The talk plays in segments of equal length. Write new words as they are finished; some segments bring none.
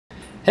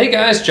Hey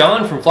guys,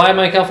 John from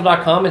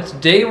FlyMikeAlpha.com, and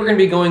today we're going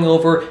to be going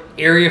over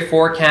area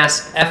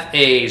forecast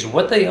FAs,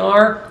 what they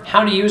are,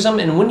 how to use them,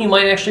 and when you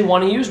might actually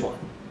want to use one.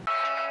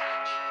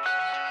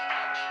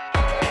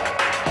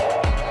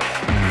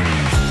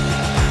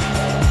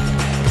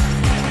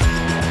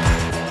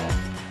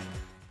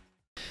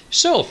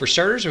 So for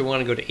starters, we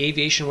want to go to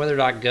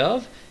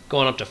aviationweather.gov, go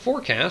on up to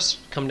forecast,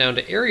 come down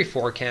to area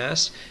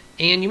forecast,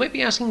 and you might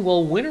be asking,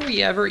 well, when are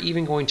we ever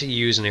even going to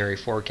use an area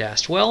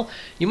forecast? Well,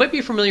 you might be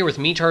familiar with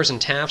METARs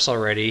and TAFs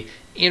already,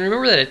 and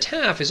remember that a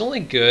TAF is only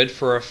good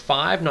for a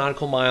 5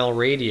 nautical mile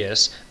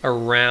radius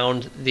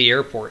around the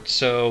airport.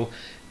 So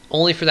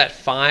only for that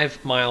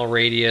 5 mile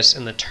radius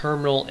in the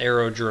terminal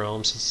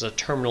aerodrome, since it's a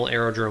terminal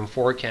aerodrome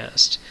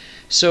forecast.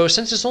 So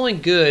since it's only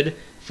good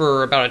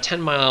for about a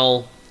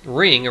 10-mile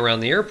ring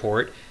around the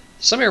airport,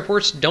 some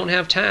airports don't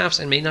have TAFs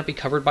and may not be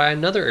covered by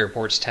another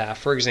airport's TAF.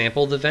 For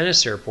example, the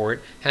Venice airport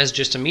has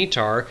just a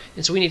METAR,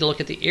 and so we need to look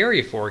at the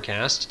area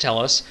forecast to tell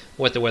us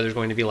what the weather is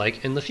going to be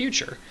like in the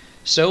future.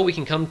 So we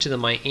can come to the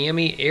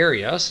Miami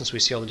area, since we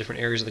see all the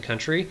different areas of the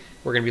country.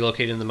 We're going to be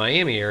located in the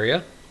Miami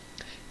area,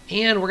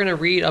 and we're going to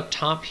read up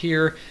top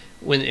here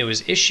when it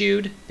was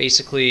issued,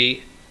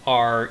 basically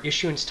our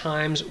issuance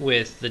times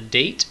with the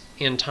date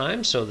and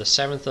time. So the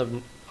 7th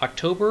of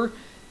October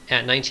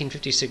at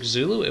 1956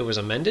 Zulu, it was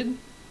amended.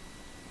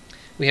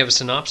 We have a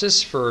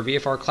synopsis for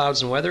VFR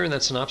clouds and weather, and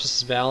that synopsis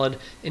is valid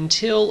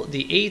until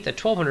the 8th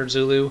at 1200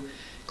 Zulu.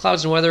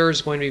 Clouds and weather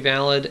is going to be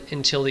valid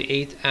until the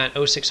 8th at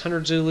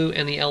 0600 Zulu,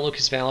 and the outlook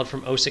is valid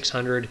from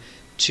 0600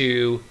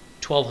 to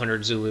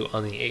 1200 Zulu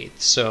on the 8th.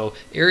 So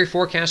area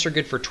forecasts are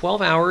good for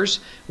 12 hours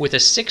with a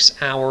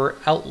 6-hour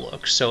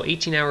outlook. So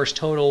 18 hours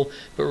total,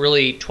 but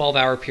really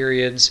 12-hour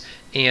periods,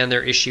 and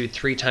they're issued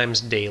 3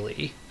 times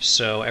daily.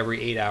 So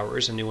every 8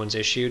 hours a new one's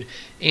issued.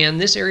 And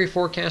this area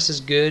forecast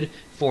is good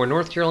for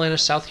North Carolina,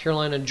 South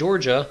Carolina,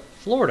 Georgia,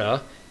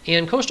 Florida,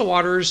 and coastal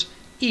waters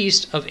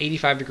east of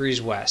 85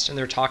 degrees west. And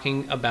they're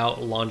talking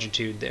about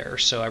longitude there.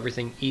 So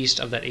everything east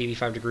of that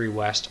 85 degree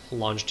west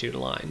longitude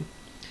line.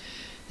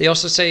 They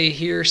also say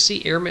here,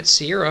 see AirMet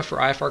Sierra for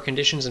IFR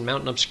conditions and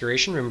mountain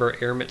obscuration. Remember,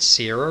 AirMet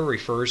Sierra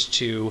refers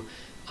to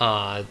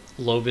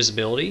low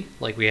visibility,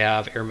 like we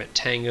have AirMet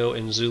Tango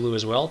and Zulu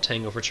as well.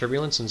 Tango for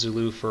turbulence and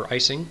Zulu for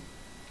icing.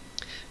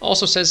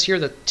 Also says here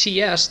that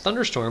TS,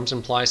 thunderstorms,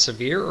 imply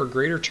severe or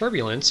greater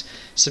turbulence,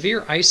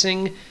 severe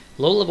icing,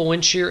 low-level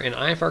wind shear, and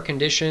IFR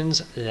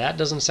conditions. That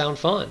doesn't sound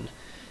fun.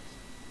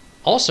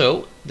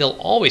 Also, they'll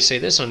always say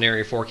this on an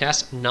area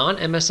forecast,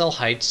 non-MSL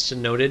heights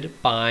denoted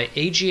by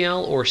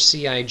AGL or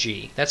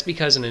CIG. That's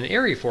because in an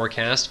area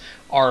forecast,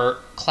 our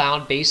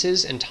cloud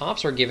bases and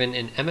tops are given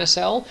in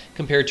MSL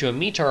compared to a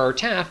METAR or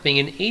TAF being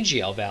in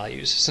AGL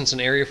values. Since an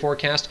area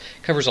forecast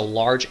covers a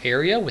large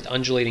area with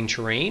undulating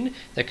terrain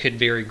that could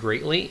vary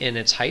greatly in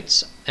its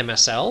heights,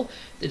 MSL,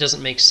 it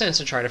doesn't make sense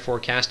to try to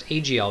forecast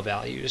AGL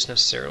values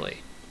necessarily.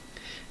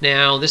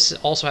 Now, this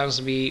also happens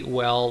to be,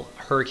 well,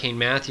 Hurricane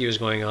Matthew is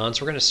going on,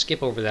 so we're going to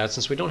skip over that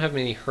since we don't have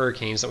many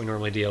hurricanes that we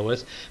normally deal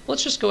with. But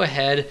let's just go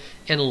ahead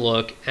and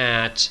look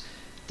at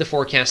the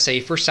forecast,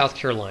 say, for South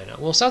Carolina.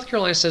 Well, South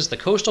Carolina says the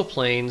coastal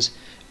plains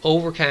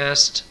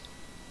overcast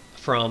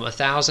from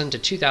 1,000 to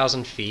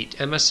 2,000 feet,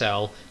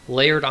 MSL,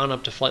 layered on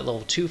up to flight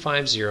level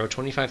 250,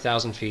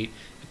 25,000 feet,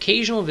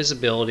 occasional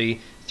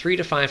visibility, 3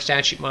 to 5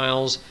 statute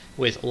miles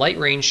with light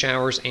rain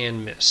showers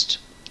and mist.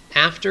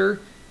 After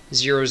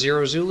 00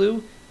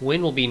 Zulu,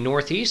 wind will be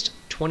northeast,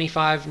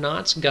 25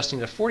 knots, gusting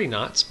to 40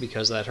 knots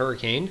because of that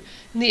hurricane,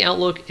 and the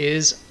outlook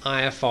is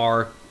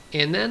IFR.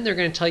 And then they're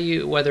going to tell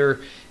you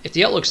whether, if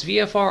the outlook's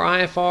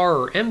VFR, IFR,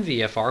 or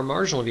MVFR,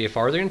 marginal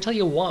VFR, they're going to tell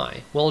you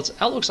why. Well, it's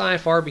outlook's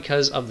IFR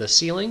because of the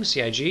ceiling,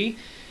 CIG,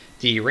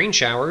 the rain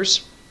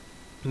showers,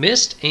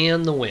 mist,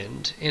 and the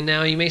wind. And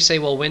now you may say,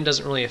 well, wind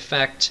doesn't really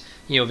affect,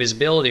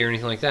 visibility or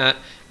anything like that.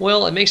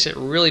 Well, it makes it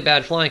really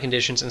bad flying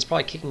conditions, and it's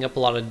probably kicking up a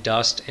lot of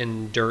dust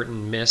and dirt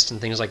and mist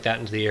and things like that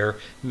into the air,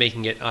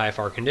 making it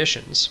IFR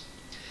conditions.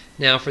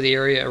 Now for the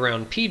area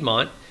around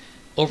Piedmont,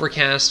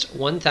 overcast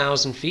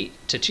 1,000 feet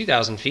to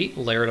 2,000 feet,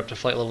 layered up to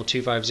flight level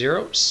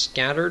 250,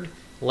 scattered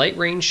light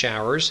rain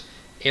showers,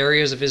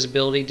 areas of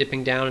visibility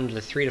dipping down into the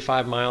 3 to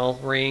 5 mile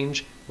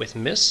range with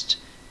mist.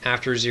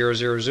 After 00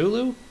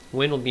 Zulu,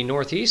 wind will be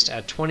northeast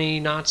at 20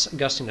 knots,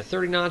 gusting to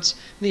 30 knots.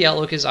 The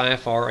outlook is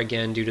IFR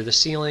again due to the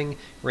ceiling,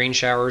 rain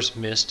showers,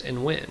 mist,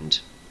 and wind.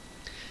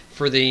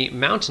 For the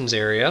mountains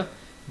area,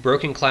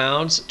 broken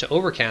clouds to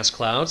overcast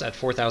clouds at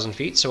 4,000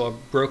 feet. So a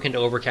broken to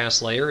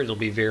overcast layer, it'll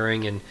be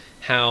varying in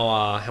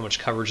how much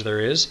coverage there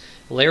is.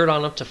 Layered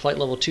on up to flight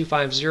level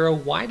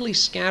 250, widely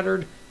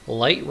scattered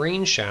light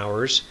rain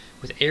showers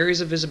with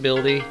areas of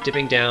visibility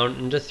dipping down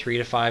into 3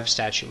 to 5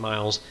 statute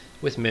miles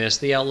with mist.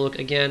 The outlook,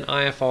 again,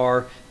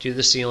 IFR due to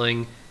the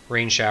ceiling,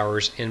 rain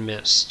showers, and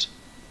mist.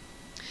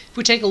 If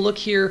we take a look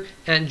here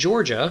at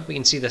Georgia, we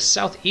can see the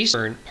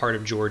southeastern part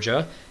of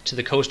Georgia to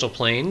the coastal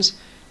plains.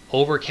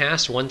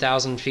 Overcast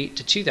 1,000 feet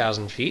to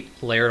 2,000 feet,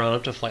 layered on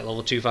up to flight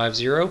level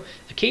 250.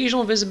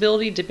 Occasional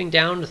visibility dipping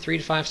down to 3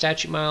 to 5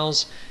 statute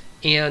miles,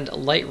 and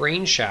light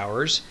rain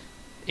showers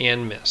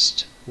and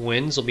mist.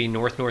 Winds will be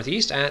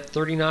north-northeast at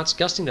 30 knots,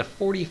 gusting to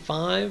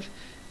 45.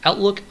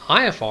 Outlook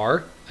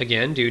IFR,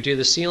 again due to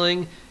the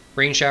ceiling,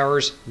 rain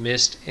showers,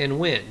 mist, and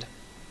wind.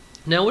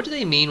 Now, what do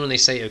they mean when they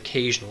say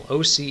occasional,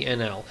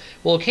 OCNL?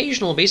 Well,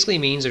 occasional basically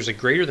means there's a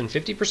greater than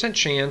 50%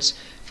 chance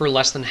for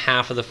less than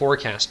half of the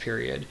forecast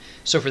period.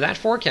 So for that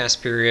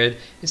forecast period,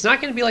 it's not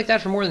going to be like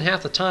that for more than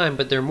half the time,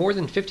 but they're more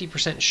than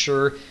 50%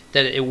 sure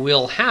that it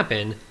will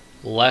happen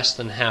less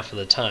than half of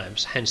the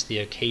times, hence the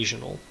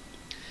occasional.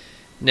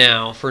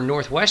 Now, for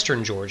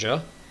northwestern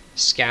Georgia,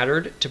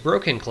 scattered to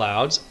broken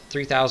clouds,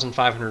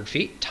 3,500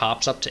 feet,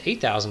 tops up to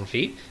 8,000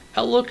 feet.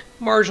 Outlook,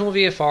 marginal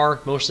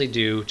VFR, mostly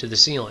due to the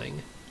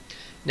ceiling.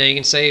 Now you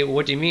can say,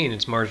 what do you mean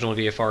it's marginal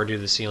VFR due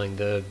to the ceiling?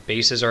 The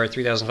bases are at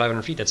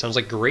 3,500 feet. That sounds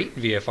like great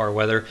VFR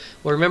weather.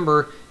 Well,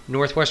 remember,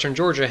 northwestern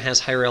Georgia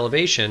has higher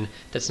elevation.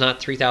 That's not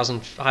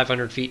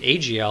 3,500 feet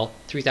AGL,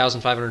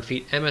 3,500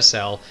 feet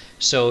MSL.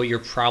 So you're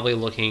probably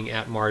looking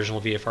at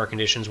marginal VFR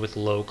conditions with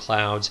low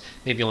clouds,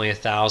 maybe only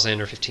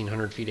 1,000 or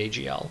 1,500 feet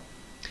AGL.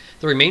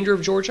 The remainder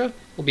of Georgia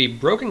will be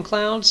broken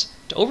clouds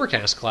to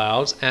overcast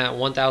clouds at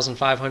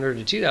 1,500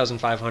 to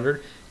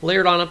 2,500,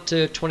 layered on up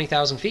to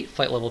 20,000 feet,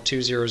 flight level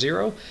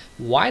 200,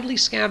 widely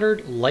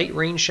scattered light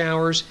rain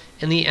showers,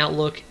 and the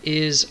outlook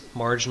is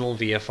marginal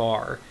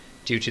VFR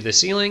due to the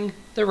ceiling,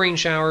 the rain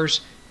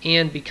showers,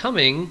 and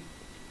becoming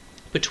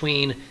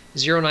between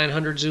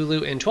 0900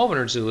 Zulu and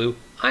 1200 Zulu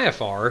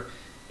IFR,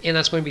 and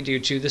that's going to be due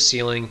to the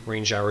ceiling,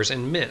 rain showers,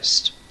 and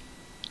mist.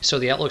 So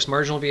the outlook's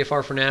marginal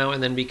VFR for now,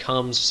 and then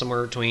becomes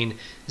somewhere between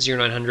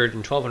 0900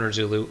 and 1200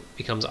 Zulu,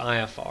 becomes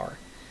IFR.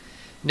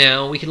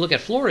 Now, we could look at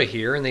Florida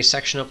here, and they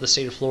section up the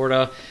state of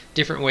Florida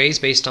different ways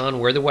based on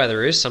where the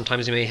weather is.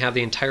 Sometimes you may have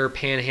the entire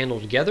panhandle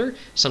together.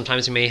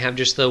 Sometimes you may have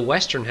just the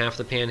western half of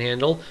the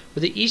panhandle or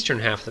the eastern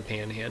half of the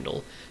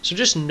panhandle. So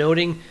just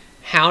noting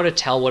how to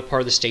tell what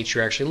part of the state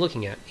you're actually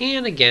looking at.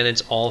 And again,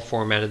 it's all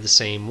formatted the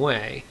same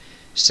way.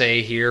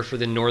 Say here for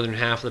the northern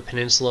half of the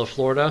peninsula of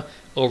Florida,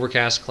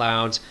 overcast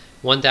clouds,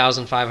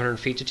 1,500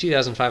 feet to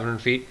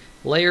 2,500 feet,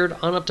 layered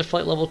on up to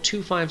flight level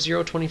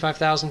 250,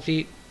 25,000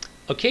 feet.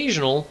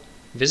 Occasional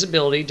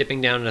visibility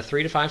dipping down in a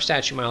 3 to 5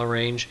 statute mile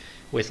range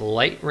with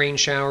light rain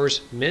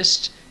showers,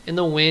 mist, and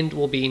the wind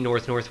will be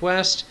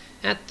north-northwest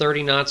at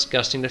 30 knots,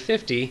 gusting to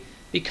 50,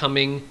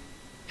 becoming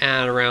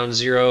at around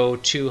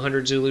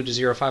 0200 Zulu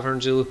to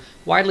 0500 Zulu,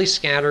 widely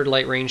scattered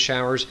light rain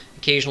showers,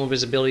 occasional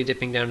visibility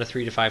dipping down to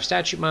 3 to 5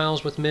 statute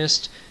miles with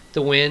mist,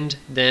 the wind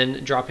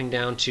then dropping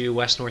down to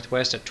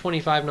west-northwest at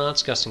 25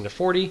 knots, gusting to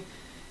 40,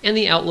 and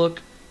the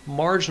outlook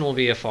marginal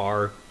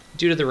VFR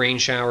due to the rain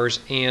showers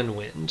and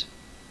wind.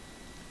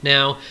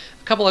 Now,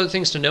 a couple other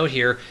things to note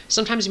here.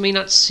 Sometimes you may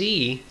not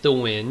see the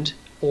wind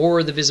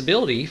or the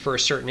visibility for a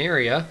certain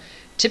area.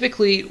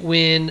 Typically,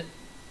 when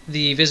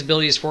the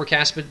visibility is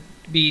forecast to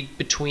be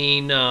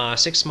between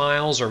 6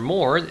 miles or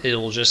more,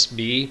 it'll just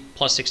be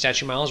plus 6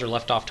 statute miles or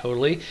left off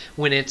totally.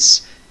 When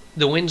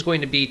the wind's going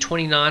to be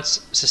 20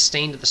 knots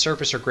sustained at the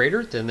surface or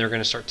greater, then they're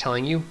going to start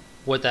telling you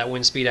what that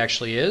wind speed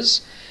actually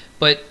is.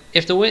 But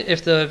if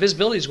the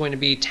visibility is going to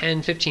be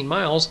 10, 15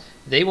 miles,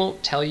 they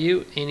won't tell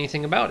you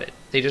anything about it.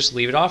 They just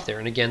leave it off there.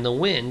 And again, the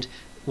wind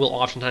will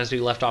oftentimes be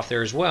left off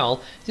there as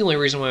well. The only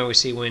reason why we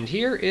see wind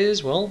here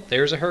is, well,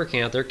 there's a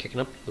hurricane out there kicking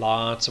up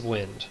lots of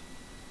wind.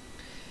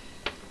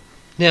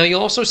 Now,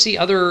 you'll also see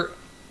other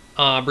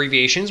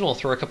abbreviations. We'll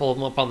throw a couple of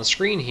them up on the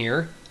screen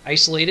here.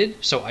 Isolated,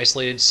 so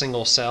isolated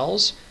single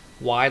cells.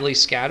 Widely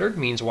scattered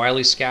means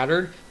widely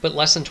scattered, but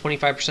less than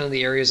 25% of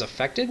the area is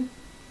affected.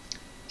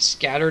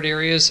 Scattered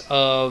areas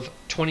of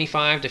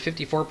 25 to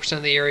 54%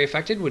 of the area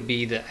affected would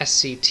be the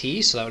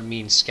SCT, so that would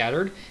mean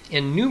scattered,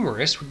 and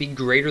numerous would be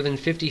greater than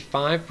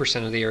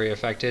 55% of the area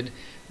affected.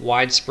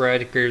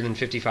 Widespread, greater than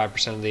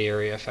 55% of the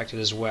area affected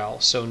as well.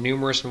 So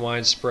numerous and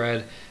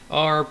widespread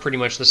are pretty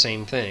much the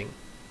same thing.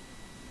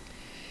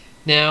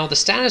 Now, the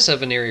status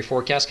of an area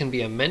forecast can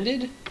be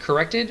amended,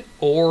 corrected,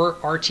 or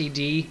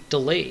RTD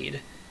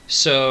delayed.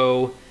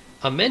 So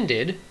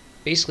amended,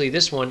 basically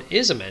this one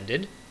is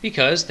amended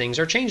because things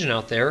are changing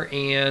out there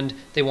and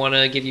they want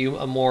to give you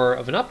more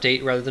of an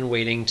update rather than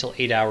waiting until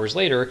 8 hours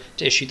later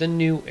to issue the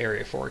new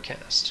area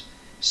forecast.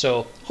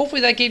 So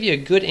hopefully that gave you a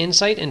good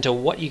insight into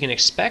what you can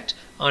expect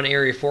on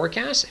area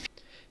forecasts.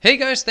 Hey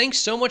guys, thanks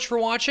so much for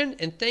watching,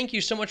 and thank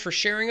you so much for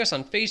sharing us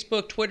on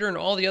Facebook, Twitter, and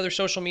all the other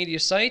social media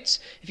sites.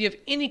 If you have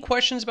any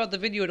questions about the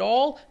video at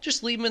all,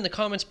 just leave them in the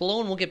comments below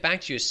and we'll get back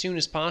to you as soon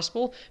as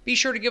possible. Be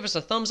sure to give us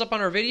a thumbs up on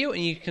our video,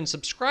 and you can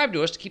subscribe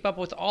to us to keep up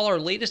with all our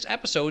latest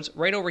episodes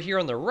right over here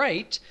on the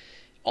right.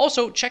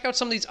 Also, check out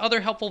some of these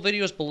other helpful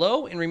videos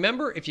below, and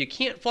remember, if you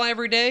can't fly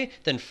every day,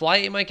 then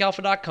fly at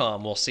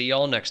MikeAlpha.com. We'll see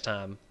y'all next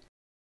time.